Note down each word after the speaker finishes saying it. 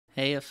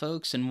Hey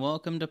folks, and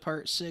welcome to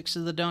part 6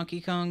 of the Donkey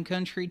Kong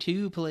Country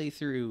 2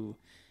 playthrough.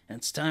 And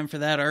it's time for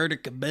that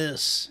Arctic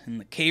Abyss and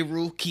the K.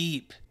 Rool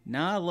Keep.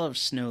 Now I love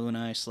snow and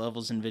ice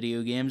levels in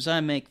video games.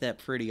 I make that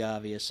pretty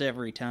obvious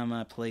every time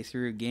I play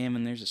through a game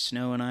and there's a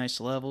snow and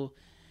ice level.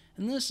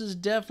 And this is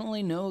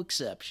definitely no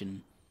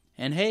exception.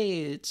 And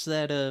hey, it's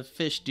that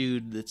fish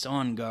dude that's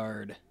on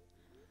guard.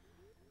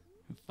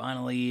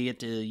 Finally you get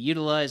to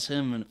utilize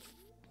him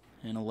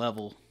in a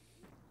level.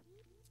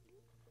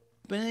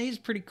 But he's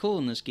pretty cool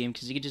in this game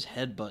because he can just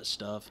headbutt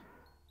stuff.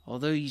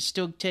 Although you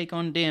still take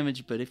on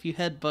damage, but if you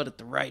headbutt at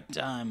the right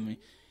time,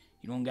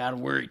 you don't gotta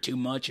worry too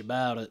much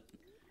about it.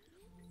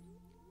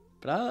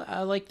 But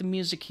I like the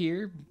music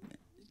here,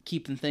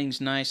 keeping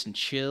things nice and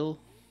chill.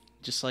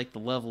 Just like the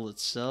level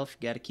itself,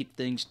 you gotta keep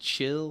things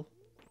chill.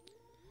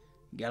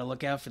 You gotta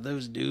look out for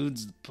those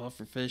dudes, the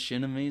pufferfish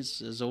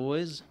enemies, as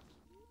always.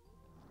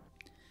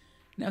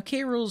 Now,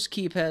 K. Rool's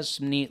Keep has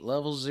some neat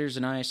levels. There's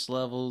an ice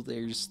level,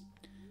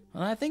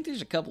 well, I think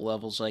there's a couple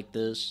levels like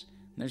this.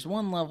 There's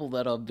one level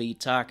that I'll be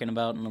talking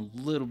about in a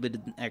little bit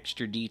of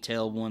extra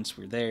detail once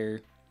we're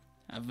there.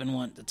 I've been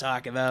wanting to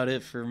talk about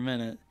it for a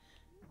minute.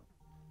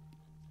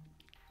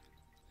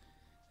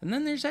 And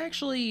then there's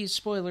actually,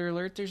 spoiler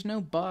alert, there's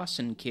no boss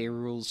in K.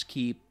 Rool's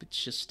Keep.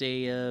 It's just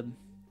you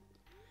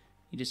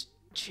just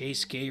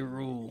chase K.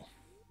 Rool.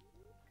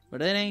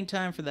 But it ain't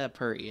time for that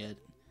part yet.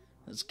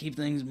 Let's keep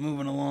things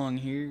moving along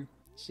here.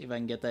 See if I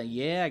can get that.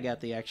 Yeah, I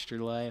got the extra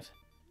life.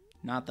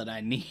 Not that I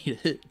need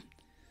it.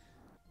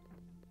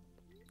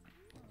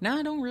 Now,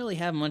 I don't really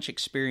have much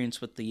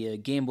experience with the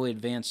Game Boy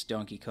Advance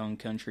Donkey Kong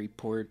Country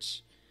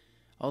ports.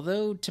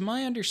 Although, to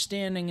my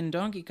understanding, in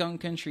Donkey Kong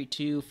Country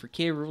 2, for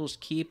K. Rool's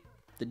Keep,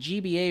 the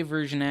GBA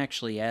version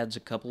actually adds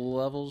a couple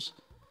of levels.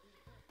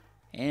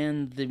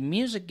 And the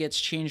music gets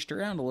changed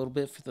around a little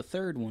bit for the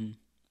third one.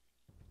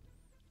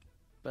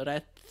 But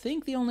I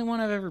think the only one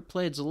I've ever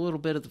played is a little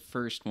bit of the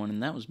first one,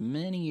 and that was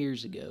many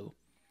years ago.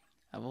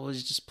 I've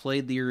always just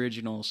played the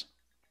originals.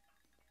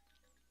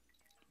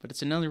 But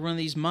it's another one of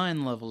these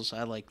mine levels.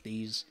 I like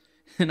these.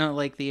 And I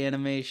like the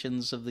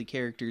animations of the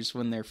characters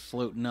when they're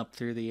floating up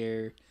through the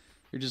air.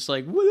 They're just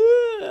like,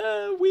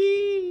 woo,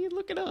 wee,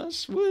 look at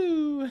us,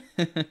 woo.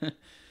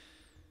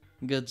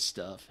 Good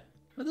stuff.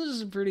 But this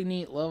is a pretty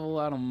neat level.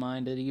 I don't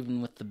mind it,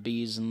 even with the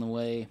bees in the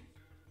way.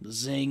 The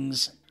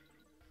zings.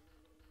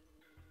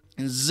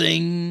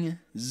 Zing.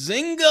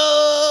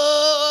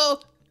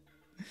 Zingo!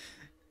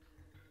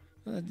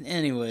 But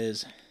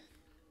anyways,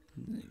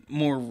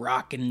 more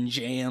rockin'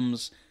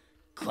 jams.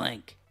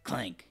 Clank,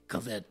 clank, da.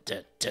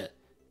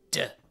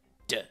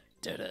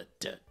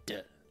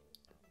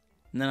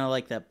 And then I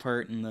like that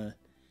part in the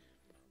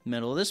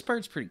middle. This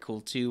part's pretty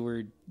cool too, where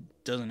it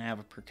doesn't have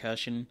a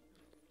percussion.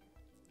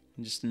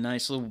 Just a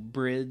nice little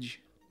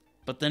bridge.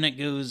 But then it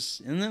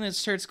goes, and then it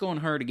starts going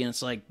hard again.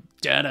 It's like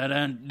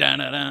da-da-dun,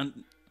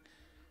 da-da-dun.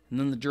 And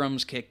then the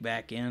drums kick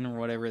back in, or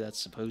whatever that's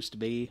supposed to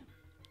be.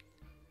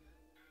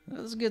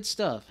 That's good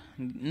stuff.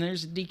 And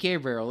there's a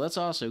DK barrel. That's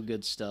also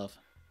good stuff.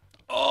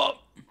 Oh!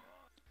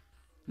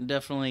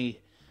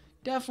 Definitely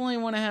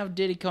want to have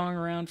Diddy Kong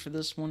around for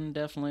this one.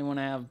 Definitely want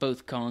to have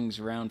both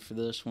Kongs around for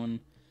this one.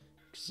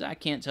 Because I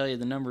can't tell you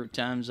the number of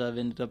times I've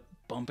ended up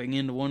bumping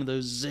into one of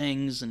those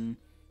zings and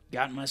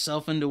gotten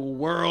myself into a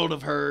world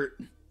of hurt.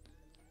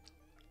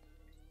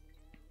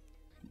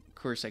 Of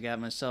course, I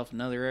got myself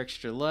another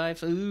extra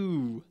life.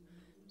 Ooh!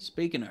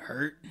 Speaking of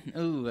hurt.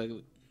 Ooh,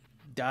 I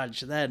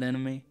dodged that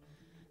enemy.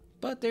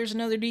 But there's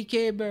another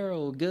DK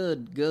barrel.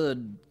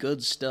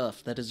 Good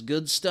stuff. That is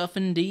good stuff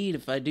indeed,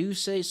 if I do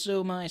say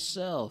so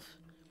myself.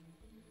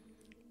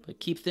 But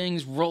keep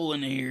things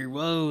rolling here.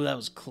 Whoa, that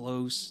was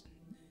close.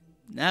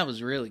 That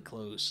was really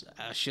close.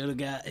 I should have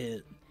got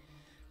hit.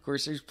 Of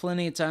course, there's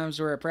plenty of times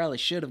where I probably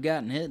should have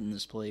gotten hit in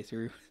this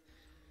playthrough.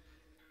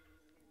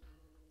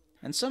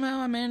 And somehow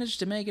I managed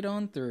to make it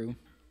on through.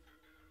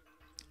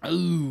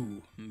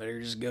 Ooh,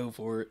 better just go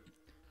for it.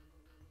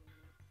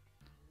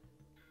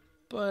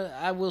 But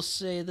I will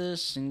say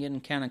this, and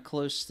getting kind of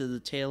close to the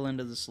tail end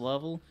of this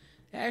level,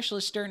 actually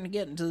starting to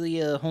get into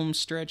the home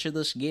stretch of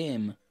this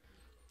game.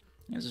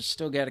 I've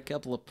still got a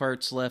couple of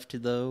parts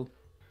left though.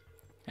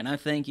 And I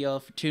thank y'all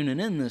for tuning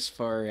in this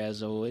far,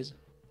 as always.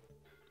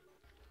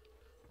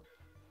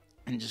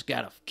 And just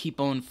gotta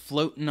keep on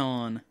floating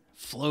on.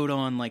 Float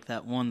on like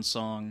that one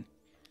song.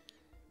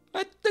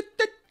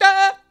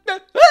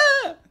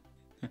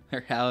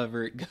 Or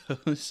however it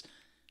goes.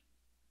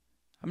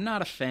 I'm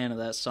not a fan of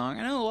that song.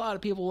 I know a lot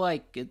of people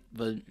like it,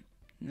 but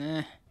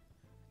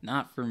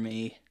not for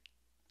me.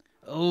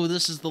 Oh,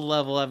 this is the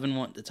level I've been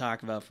wanting to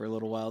talk about for a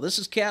little while. This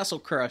is Castle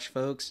Crush,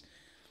 folks.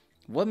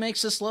 What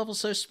makes this level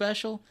so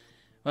special?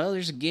 Well,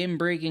 there's a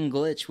game-breaking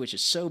glitch, which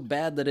is so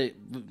bad that it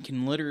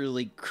can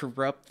literally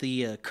corrupt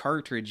the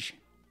cartridge.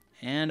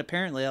 And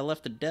apparently I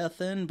left a death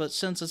in, but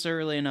since it's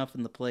early enough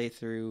in the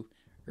playthrough,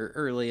 or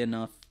early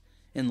enough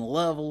in the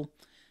level,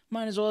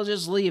 might as well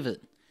just leave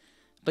it.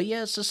 But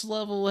yes, this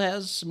level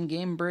has some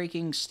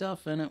game-breaking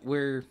stuff in it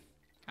where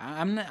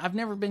I've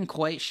never been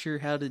quite sure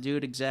how to do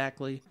it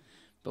exactly,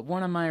 But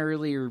one of my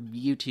earlier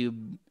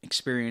YouTube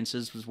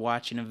experiences was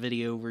watching a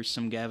video where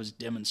some guy was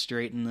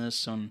demonstrating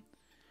this and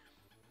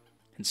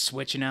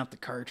switching out the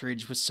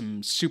cartridge with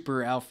some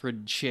Super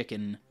Alfred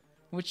Chicken,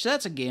 which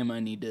that's a game I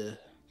need to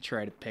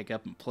try to pick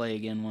up and play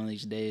again one of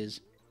these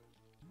days.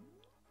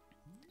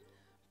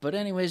 But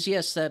anyways,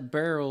 yes, that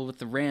barrel with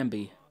the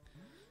Ramby.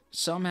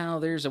 Somehow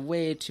there's a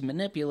way to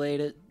manipulate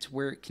it to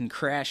where it can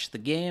crash the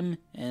game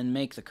and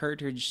make the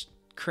cartridge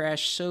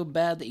crash so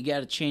bad that you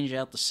gotta change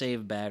out the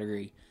save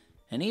battery.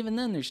 And even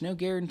then, there's no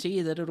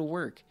guarantee that it'll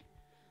work.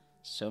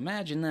 So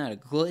imagine that, a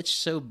glitch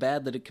so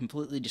bad that it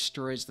completely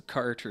destroys the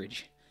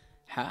cartridge.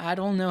 I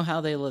don't know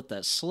how they let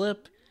that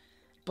slip,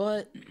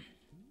 but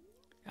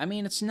I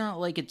mean, it's not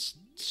like it's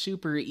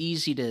super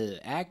easy to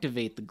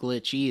activate the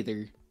glitch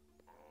either.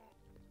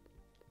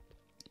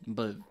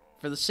 But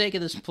for the sake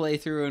of this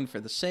playthrough and for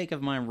the sake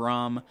of my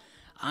ROM,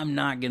 I'm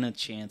not gonna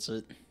chance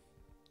it.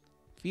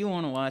 If you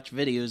want to watch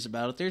videos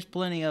about it, there's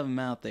plenty of them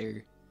out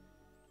there.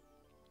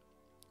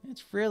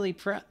 It's really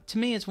to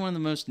me, it's one of the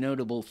most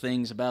notable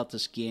things about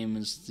this game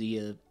is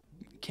the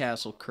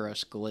Castle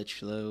Crush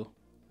glitch, though.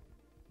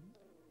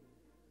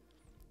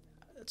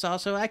 It's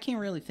also, I can't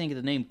really think of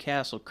the name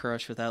Castle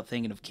Crush without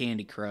thinking of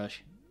Candy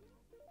Crush.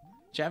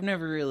 Which I've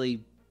never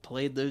really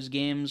played those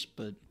games,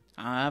 but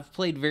I've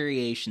played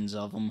variations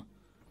of them.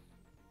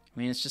 I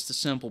mean, it's just a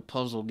simple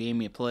puzzle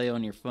game you play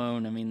on your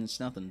phone. I mean, it's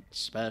nothing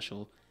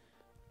special.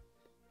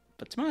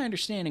 But to my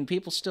understanding,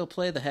 people still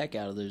play the heck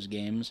out of those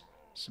games.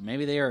 So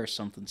maybe they are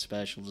something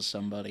special to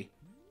somebody.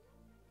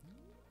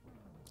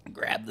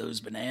 Grab those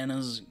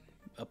bananas,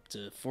 up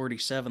to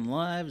 47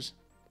 lives.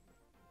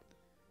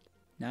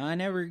 Now, I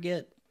never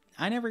get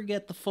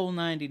the full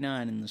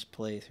 99 in this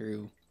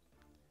playthrough.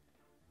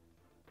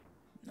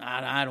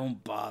 I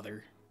don't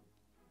bother.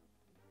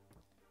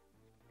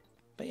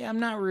 But yeah,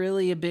 I'm not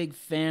really a big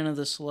fan of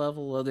this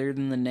level other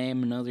than the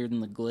name and other than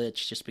the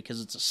glitch, just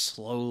because it's a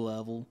slow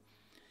level.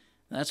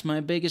 That's my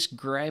biggest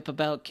gripe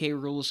about K.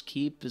 Rool's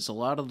Keep, is a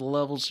lot of the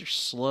levels are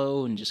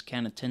slow and just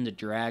kind of tend to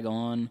drag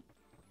on.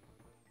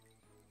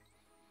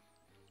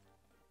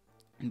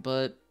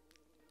 But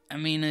I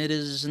mean, it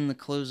is in the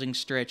closing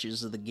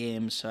stretches of the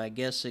game, so I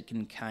guess it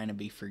can kind of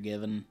be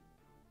forgiven.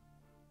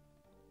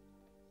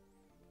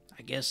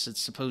 I guess it's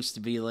supposed to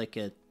be like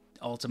a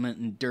ultimate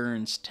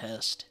endurance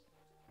test.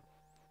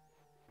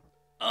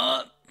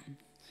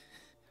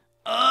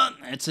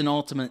 It's an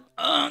ultimate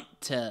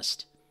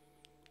test.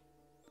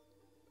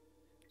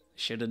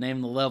 Should have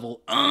named the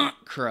level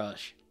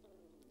Crush.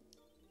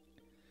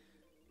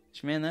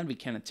 Man, that'd be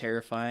kind of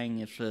terrifying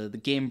if the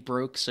game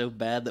broke so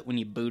bad that when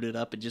you boot it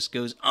up, it just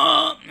goes,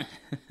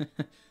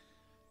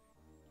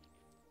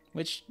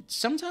 Which,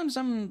 sometimes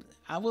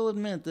I will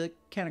admit, that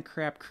kind of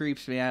crap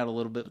creeps me out a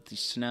little bit with these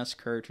SNES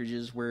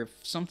cartridges, where if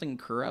something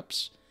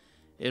corrupts,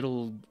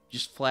 it'll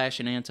just flash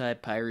an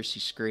anti-piracy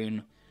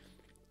screen.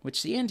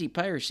 Which, the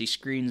anti-piracy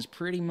screen is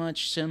pretty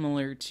much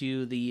similar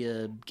to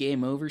the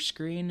game over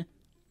screen,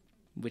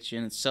 which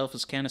in itself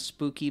is kind of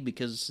spooky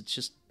because it's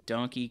just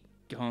Donkey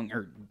Kong,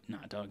 or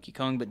not Donkey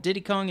Kong, but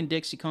Diddy Kong and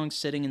Dixie Kong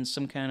sitting in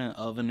some kind of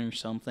oven or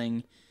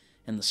something,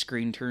 and the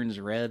screen turns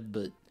red.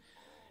 But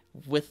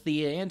with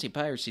the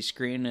anti-piracy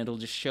screen, it'll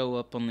just show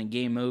up on the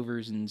game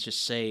overs and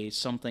just say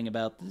something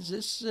about,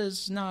 this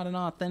is not an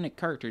authentic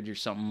cartridge or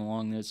something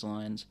along those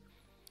lines.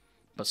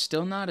 But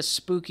still not as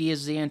spooky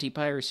as the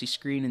anti-piracy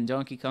screen in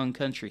Donkey Kong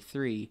Country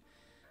 3,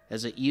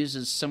 as it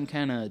uses some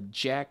kind of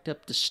jacked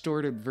up,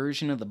 distorted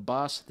version of the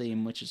boss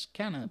theme, which is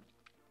kind of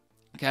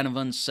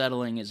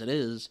unsettling as it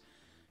is.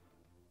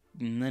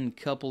 And then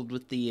coupled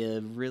with the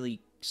really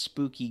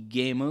spooky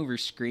game over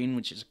screen,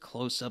 which is a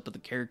close-up of the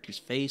characters'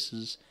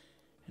 faces,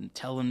 and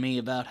telling me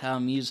about how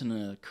I'm using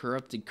a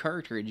corrupted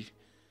cartridge,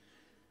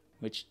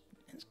 which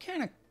is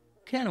kind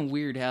of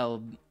weird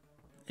how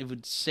it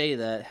would say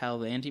that, how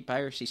the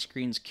anti-piracy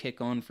screens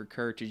kick on for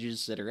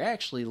cartridges that are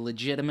actually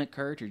legitimate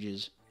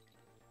cartridges.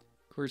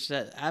 Of course,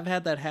 I've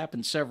had that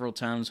happen several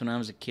times when I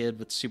was a kid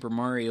with Super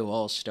Mario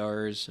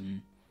All-Stars,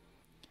 and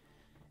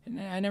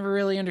I never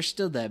really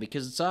understood that,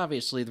 because it's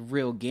obviously the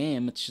real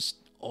game. It's just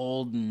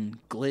old and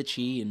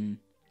glitchy, and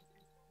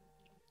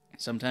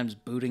sometimes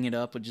booting it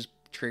up would just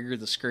trigger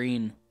the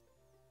screen.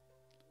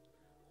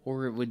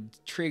 Or it would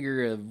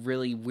trigger a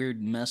really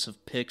weird mess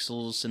of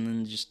pixels and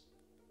then just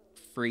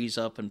freeze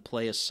up and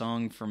play a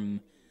song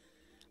from,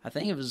 I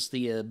think it was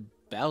the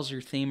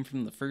Bowser theme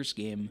from the first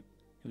game.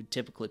 It would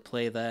typically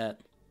play that.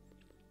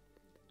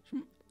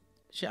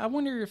 I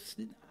wonder if,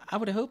 I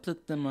would hope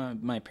that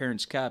my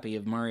parents' copy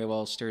of Mario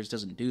All-Stars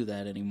doesn't do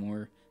that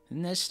anymore.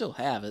 And they still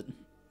have it.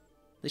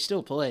 They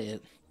still play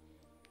it.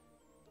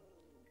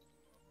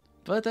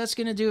 But that's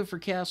going to do it for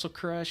Castle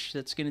Crush.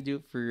 That's going to do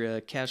it for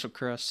Castle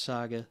Crush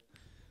Saga.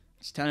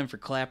 It's time for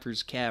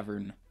Clapper's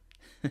Cavern.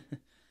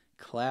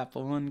 Clap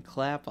on,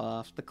 clap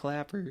off the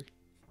clapper.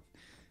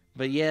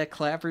 But yeah,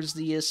 Clapper's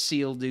the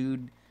seal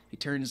dude. He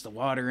turns the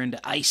water into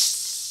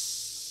ice.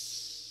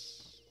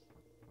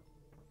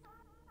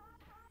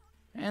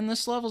 And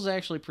this level's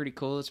actually pretty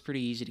cool. It's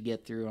pretty easy to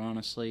get through,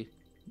 honestly.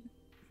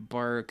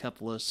 bar a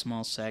couple of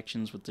small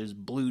sections with those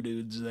blue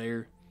dudes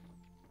there.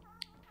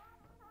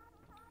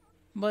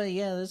 But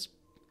yeah, that's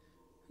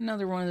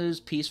another one of those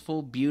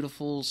peaceful,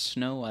 beautiful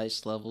snow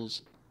ice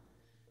levels.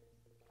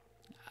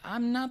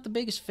 I'm not the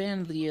biggest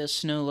fan of the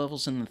snow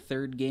levels in the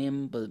third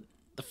game, but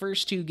the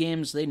first two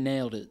games, they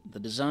nailed it. The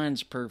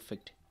design's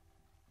perfect.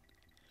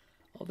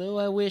 Although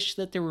I wish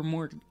that there were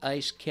more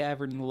ice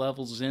cavern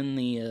levels in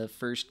the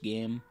first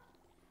game.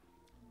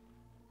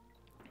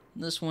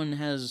 This one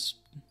has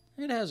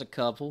a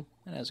couple.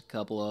 It has a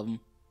couple of them.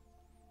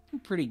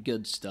 Pretty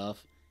good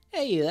stuff.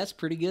 Hey, that's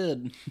pretty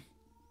good.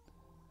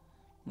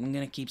 I'm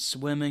gonna keep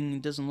swimming.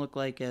 It doesn't look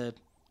like I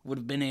would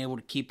have been able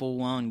to keep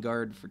old on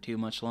guard for too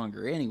much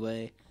longer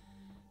anyway.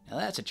 Now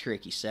that's a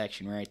tricky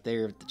section right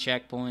there at the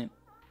checkpoint.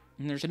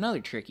 And there's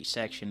another tricky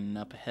section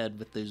up ahead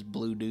with those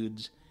blue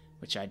dudes,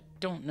 which I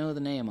don't know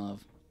the name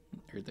of.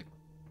 Or the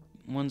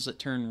ones that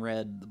turn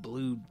red. The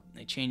blue,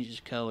 they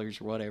change colors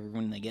or whatever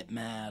when they get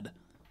mad.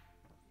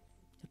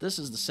 This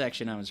is the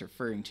section I was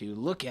referring to.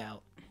 Look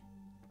out.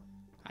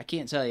 I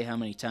can't tell you how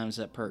many times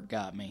that perk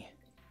got me.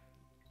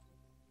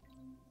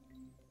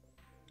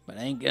 But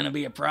ain't gonna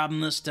be a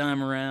problem this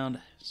time around.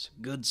 It's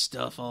good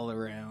stuff all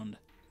around.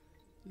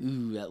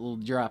 Ooh, that little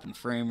drop in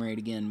frame rate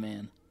again,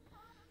 man.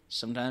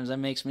 Sometimes that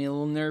makes me a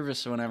little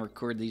nervous when I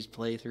record these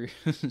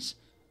playthroughs.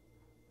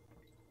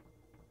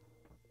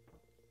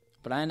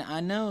 But I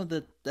know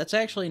that that's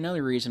actually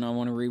another reason I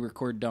want to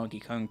re-record Donkey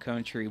Kong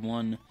Country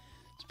 1.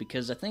 It's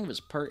because I think it was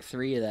part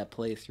 3 of that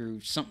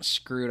playthrough. Something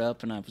screwed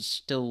up and I was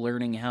still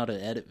learning how to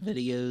edit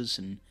videos,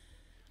 and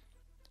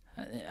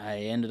I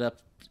ended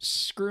up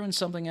screwing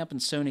something up in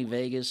Sony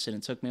Vegas, and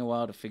it took me a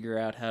while to figure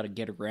out how to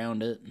get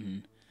around it.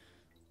 And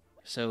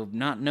so,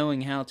 not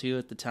knowing how to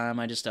at the time,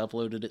 I just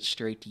uploaded it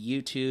straight to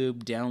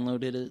YouTube,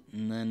 downloaded it,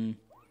 and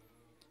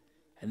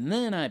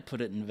then I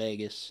put it in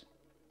Vegas.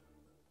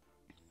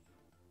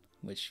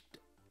 Which,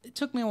 it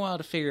took me a while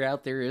to figure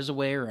out there is a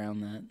way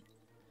around that.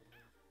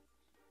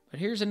 But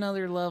here's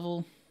another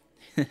level.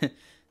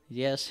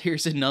 Yes,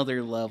 here's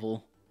another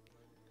level.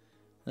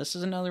 This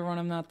is another one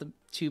I'm not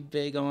too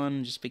big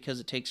on, just because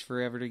it takes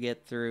forever to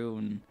get through,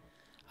 and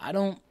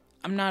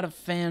I'm not a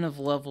fan of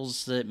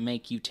levels that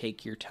make you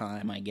take your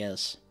time, I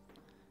guess.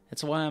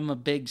 That's why I'm a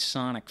big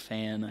Sonic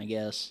fan, I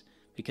guess,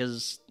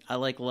 because I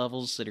like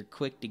levels that are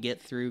quick to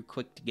get through,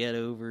 quick to get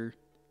over.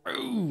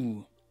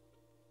 Ooh!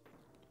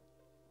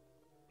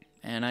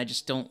 And I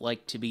just don't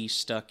like to be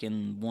stuck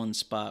in one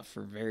spot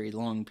for very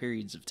long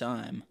periods of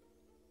time.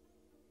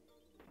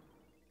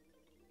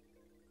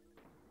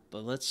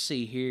 But let's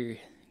see here.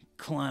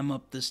 Climb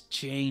up this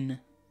chain.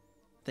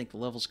 I think the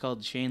level's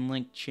called the Chain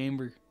Link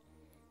Chamber.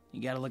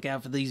 You gotta look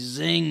out for these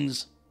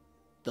zings.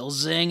 They'll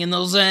zing and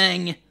they'll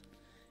zang. You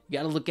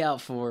gotta look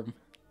out for them.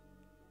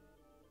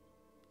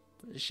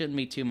 It shouldn't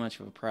be too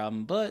much of a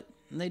problem, but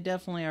they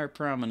definitely are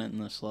prominent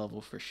in this level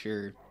for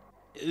sure.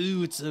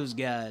 Ooh, it's those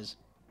guys.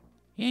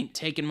 You ain't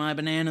taking my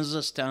bananas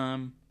this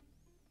time.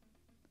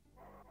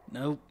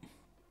 Nope.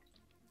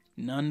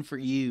 None for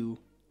you.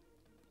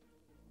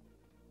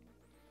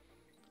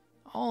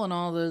 All in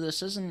all, though,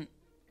 this isn't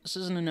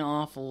an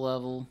awful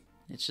level.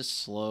 It's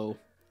just slow.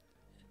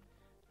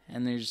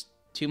 And there's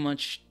too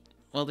much...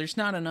 Well, there's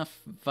not enough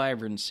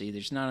vibrancy.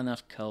 There's not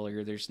enough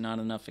color. There's not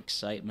enough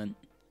excitement.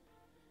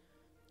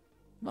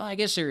 Well, I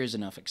guess there is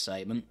enough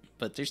excitement,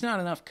 but there's not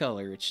enough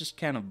color. It's just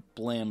kind of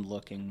bland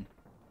looking.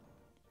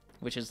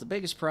 Which is the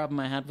biggest problem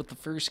I had with the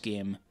first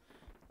game.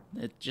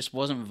 It just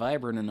wasn't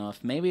vibrant enough.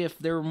 Maybe if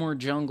there were more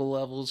jungle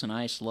levels and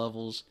ice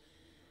levels.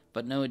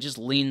 But no, it just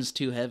leans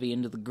too heavy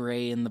into the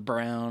gray and the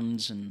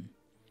browns, and...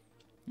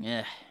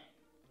 yeah.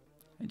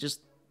 It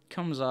just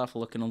comes off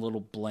looking a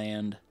little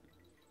bland.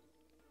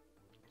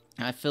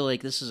 I feel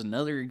like this is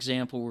another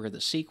example where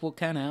the sequel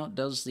kind of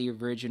outdoes the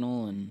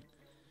original, and...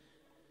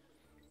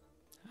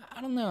 I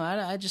don't know,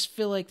 I just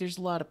feel like there's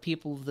a lot of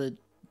people that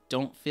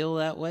don't feel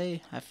that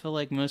way. I feel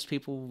like most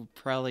people will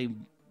probably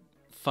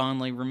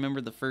fondly remember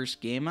the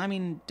first game. I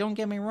mean, don't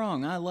get me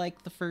wrong, I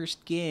like the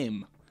first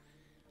game.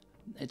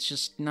 It's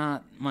just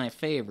not my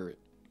favorite.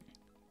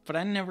 But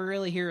I never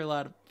really hear a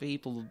lot of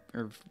people,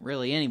 or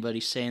really anybody,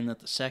 saying that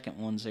the second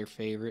one's their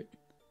favorite.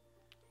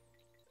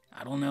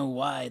 I don't know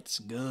why it's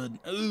good.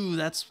 Ooh,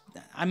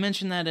 I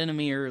mentioned that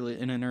enemy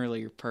in an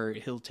earlier part.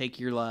 He'll take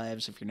your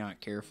lives if you're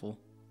not careful.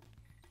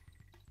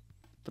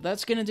 But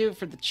that's gonna do it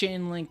for the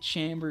Chain Link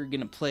Chamber.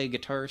 Gonna play a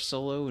guitar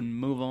solo and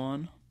move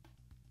on.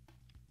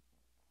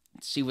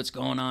 Let's see what's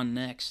going on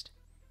next.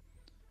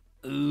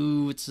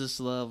 Ooh, it's this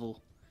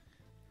level.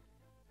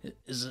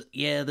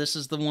 Yeah, this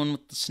is the one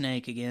with the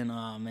snake again.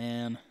 Aw,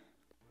 man.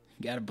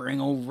 Gotta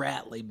bring old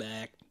Ratley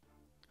back.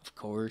 Of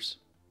course.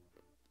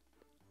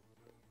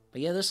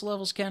 But yeah, this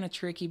level's kind of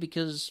tricky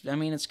because, I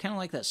mean, it's kind of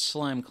like that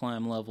slime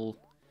climb level.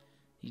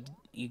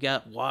 You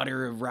got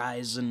water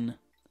rising,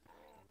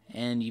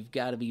 and you've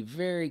got to be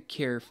very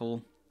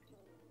careful.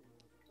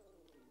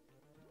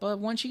 But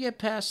once you get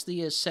past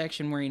the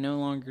section where you no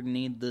longer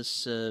need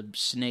this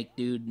snake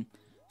dude,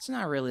 it's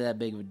not really that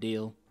big of a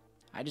deal.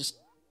 I'm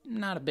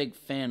not a big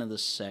fan of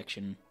this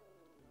section.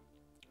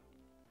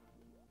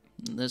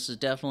 This is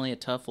definitely a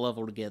tough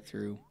level to get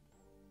through.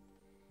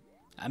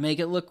 I make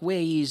it look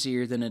way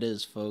easier than it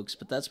is, folks,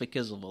 but that's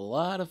because of a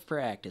lot of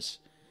practice.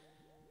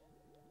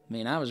 I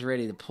mean, I was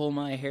ready to pull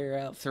my hair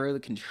out, throw the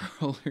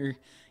controller,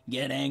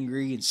 get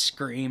angry, and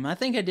scream. I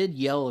think I did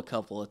yell a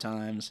couple of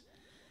times.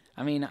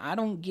 I mean,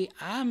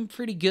 I'm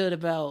pretty good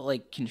about,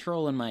 like,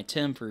 controlling my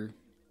temper.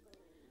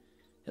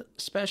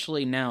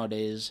 Especially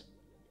nowadays.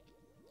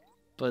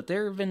 But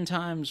there have been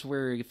times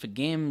where if a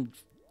game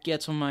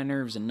gets on my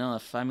nerves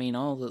enough, I mean,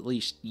 I'll at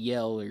least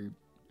yell or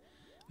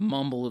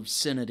mumble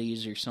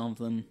obscenities or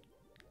something.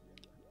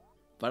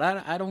 But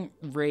I don't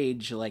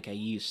rage like I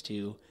used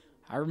to.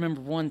 I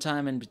remember one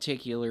time in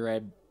particular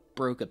I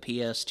broke a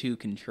PS2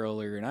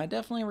 controller, and I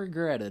definitely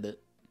regretted it.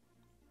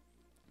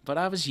 But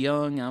I was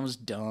young, I was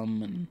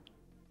dumb, and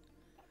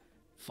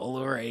full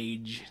of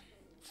rage.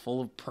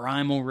 Full of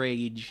primal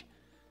rage.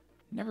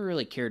 Never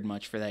really cared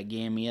much for that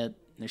game yet.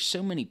 There's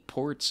so many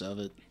ports of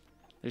it.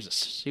 There's a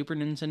Super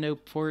Nintendo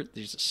port,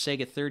 there's a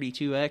Sega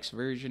 32X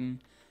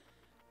version.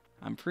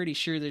 I'm pretty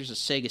sure there's a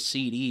Sega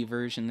CD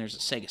version, there's a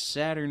Sega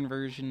Saturn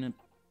version, it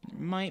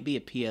might be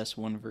a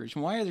PS1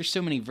 version. Why are there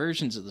so many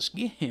versions of this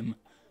game?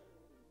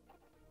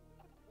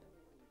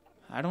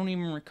 I don't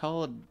even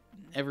recall it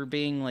ever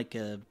being like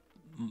a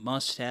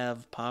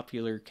must-have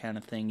popular kind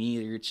of thing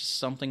either. It's just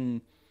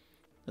something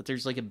that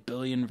there's like a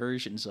billion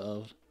versions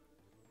of.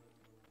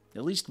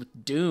 At least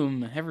with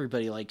Doom,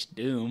 everybody likes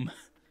Doom.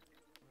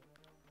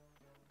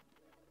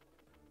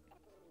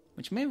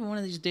 Which maybe one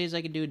of these days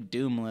I could do a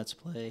Doom Let's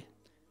Play.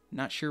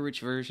 Not sure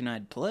which version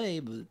I'd play,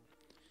 but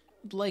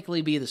it'd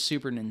likely be the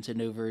Super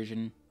Nintendo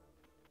version.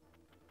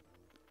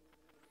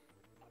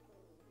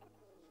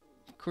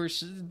 Of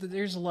course,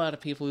 there's a lot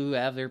of people who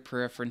have their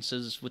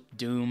preferences with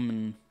Doom,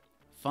 and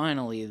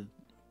finally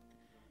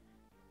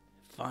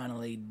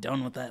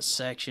done with that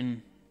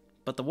section.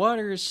 But the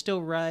water is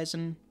still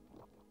rising.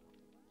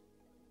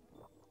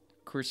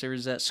 Of course, there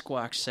was that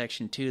Squawk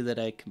section too that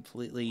I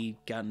completely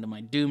got into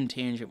my Doom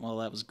tangent while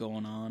that was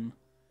going on.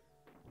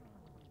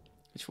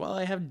 Which, while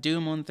I have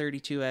Doom on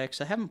 32X,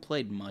 I haven't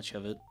played much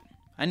of it.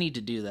 I need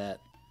to do that.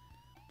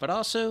 But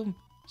also,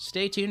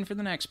 stay tuned for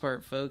the next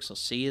part, folks. I'll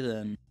see you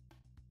then.